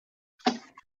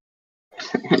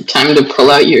Time to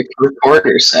pull out your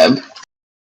recorder, Seb.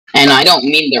 And I don't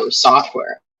mean the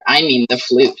software. I mean the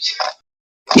flute.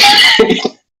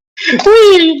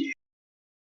 Whee!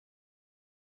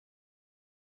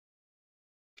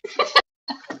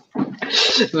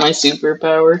 My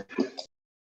superpower.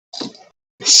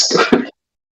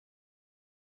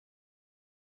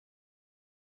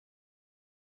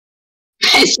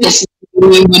 It's just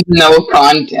me with no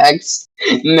context.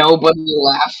 Nobody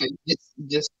laughing.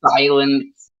 Just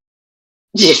silence.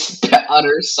 Just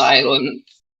utter silence.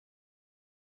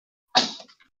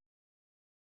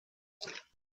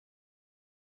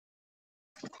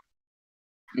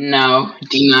 No,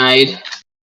 denied.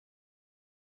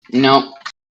 Nope.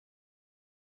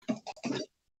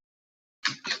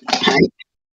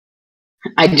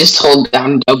 I just hold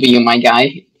down W, my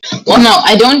guy. Well, no,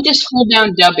 I don't just hold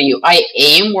down W. I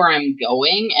aim where I'm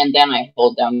going, and then I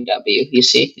hold down W. You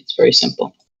see? It's very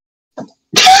simple.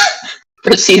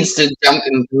 Proceeds to jump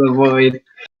into the void.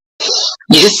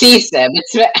 You see, Seb,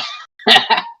 it's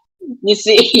you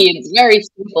see, it's very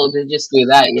simple to just do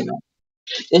that, you know.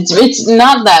 It's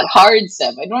not that hard,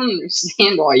 Seb. I don't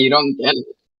understand why you don't get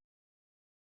it.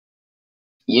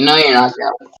 You know you're not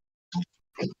gonna.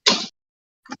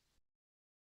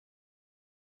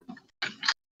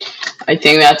 I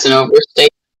think that's an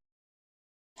overstatement.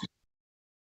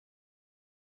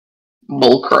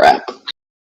 Bullcrap.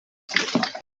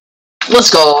 Let's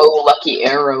go, lucky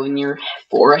arrow in your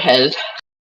forehead.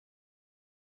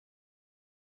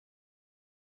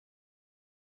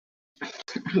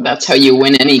 That's how you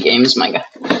win any games, my guy.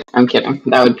 I'm kidding.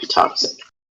 That would be toxic.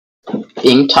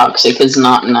 Being toxic is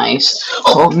not nice.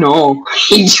 Oh no!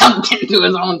 He jumped into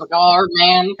his own car,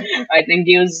 man. I think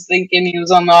he was thinking he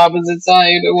was on the opposite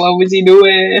side. What was he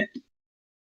doing?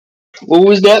 What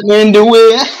was that man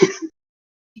doing?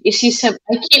 You see, Seb,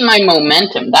 I keep my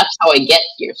momentum. That's how I get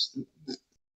here.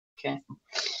 Okay.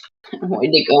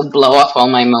 Why'd you go blow off all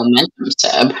my momentum,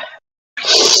 Seb?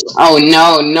 Oh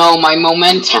no, my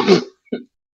momentum.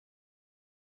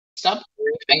 Stop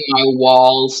griefing my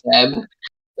wall, Seb.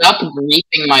 Stop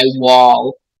griefing my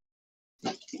wall.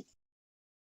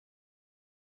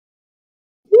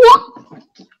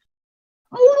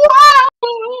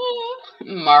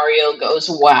 Mario goes,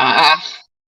 wah.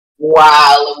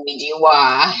 Wah, Luigi,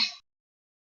 wah.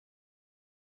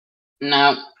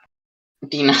 No.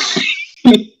 Denied.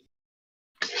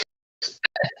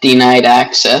 Denied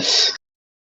access.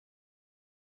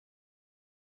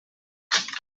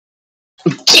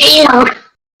 Gamer!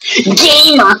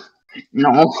 Gamer!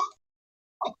 No.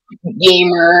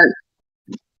 Gamer!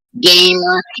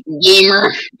 Gamer!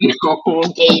 Gamer! No,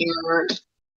 gamer!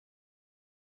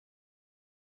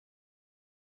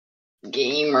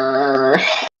 Gamer!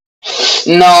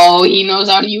 No, he knows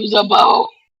how to use a bow!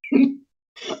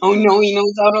 Oh no, he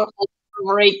knows how to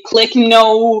right click.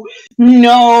 No!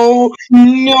 No!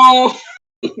 No!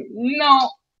 No!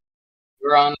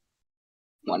 You're on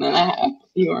 1.5.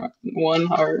 You are 1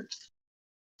 heart.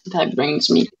 That brings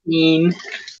me pain.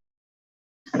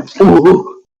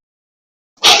 Ooh.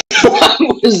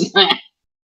 What was that?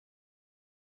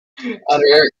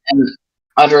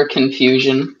 Utter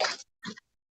confusion.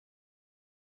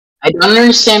 I don't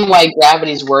understand why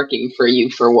gravity's working for you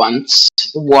for once.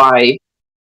 Why?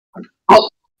 Oh,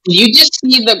 you just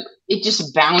see it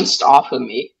just bounced off of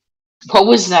me. What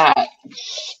was that?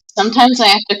 Sometimes I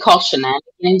have to call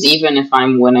shenanigans even if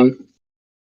I'm winning.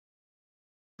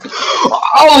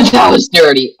 Oh, that was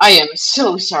dirty. I am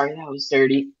so sorry that was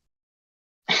dirty.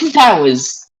 That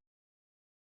was...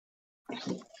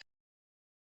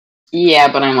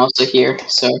 Yeah, but I'm also here,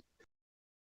 so...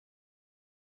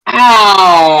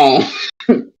 Ow!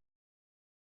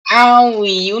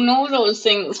 Owie, you know those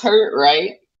things hurt,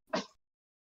 right?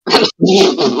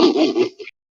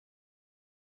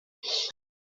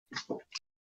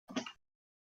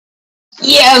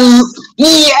 Yes!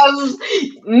 Yes!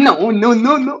 No, no,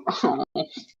 no, no. Oh.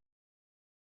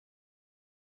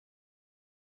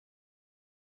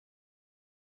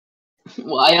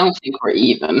 Well, I don't think we're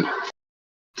even.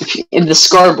 If the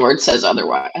scoreboard says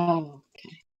otherwise. Oh,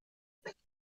 okay.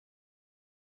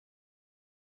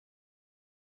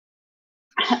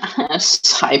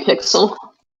 Hypixel.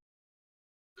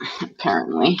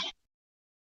 Apparently.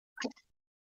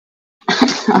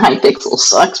 Hypixel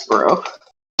sucks, bro.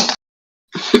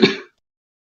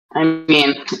 I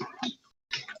mean,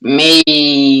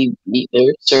 maybe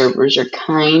their servers are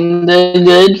kinda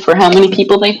good for how many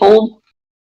people they hold.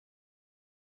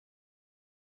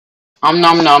 Nom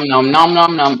nom nom nom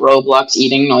nom nom. Roblox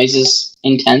eating noises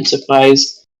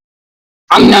intensifies.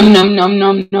 Nom nom nom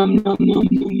nom nom nom nom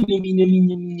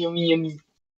nom.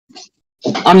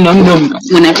 Num num.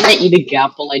 Whenever I eat a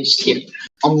apple, I just hear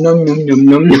num num num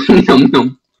num num num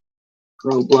num.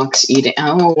 Roblox eating.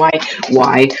 Oh, why?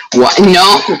 Why?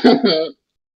 No!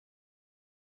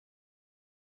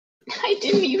 I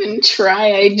didn't even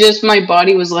try. My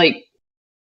body was like,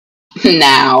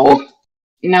 now.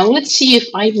 Now let's see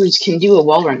if Ivers can do a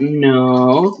wall run.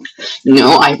 No.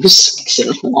 No, Ivers sucks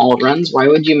in wall runs. Why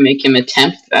would you make him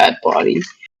attempt that, body?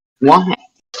 Why?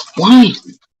 Why?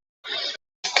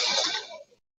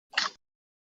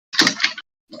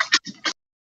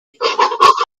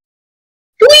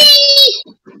 Whee!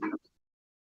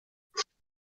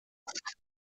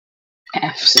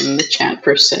 F's in the chat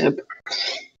for Seb.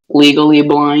 Legally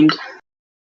blind.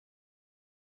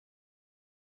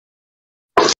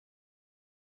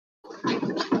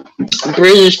 The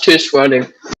breeze is too sweaty.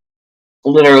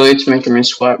 Literally, it's making me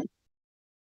sweat.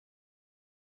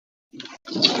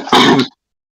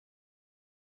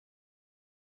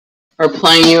 We're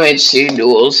playing UHC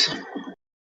duels.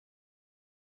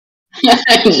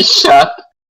 Just shut.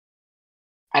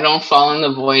 I don't fall in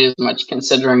the void as much,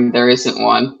 considering there isn't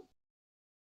one.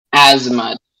 As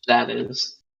much, that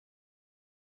is.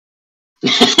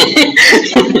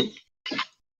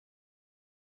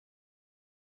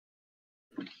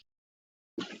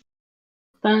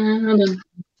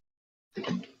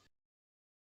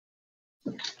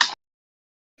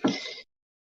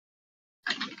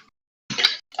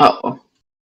 Uh-oh.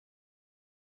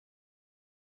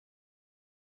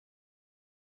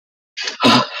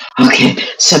 Okay,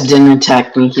 Seb didn't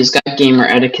attack me. He's got gamer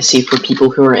etiquette for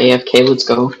people who are AFK. Let's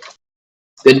go.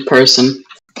 Good person.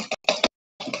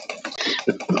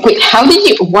 Wait,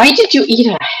 why did you eat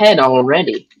a head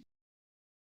already?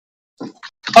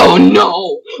 Oh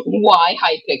no! Why,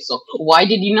 Hypixel? Why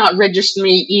did you not register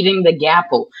me eating the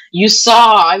gapple? You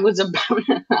saw I was about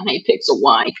Hypixel.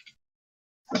 Why?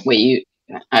 Wait, you.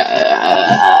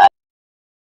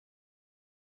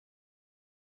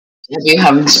 Do you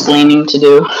have explaining to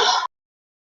do?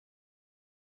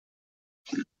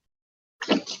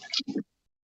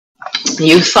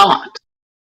 You thought.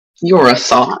 You're a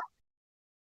thought.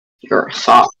 You're a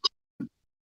thought.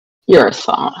 You're a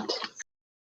thought.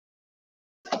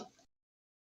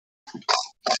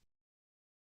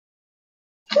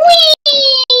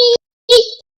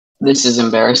 This is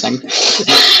embarrassing.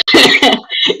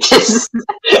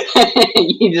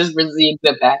 You just proceed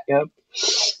to back up.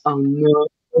 Oh no,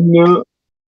 no.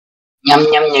 Yum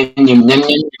yum yum yum yum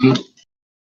yum.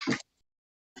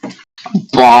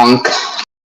 Bonk.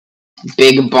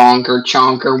 Big bonker,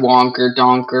 chonker, wonker,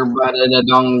 donker, bada da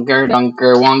donker,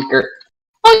 dunker, wonker.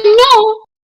 Oh no!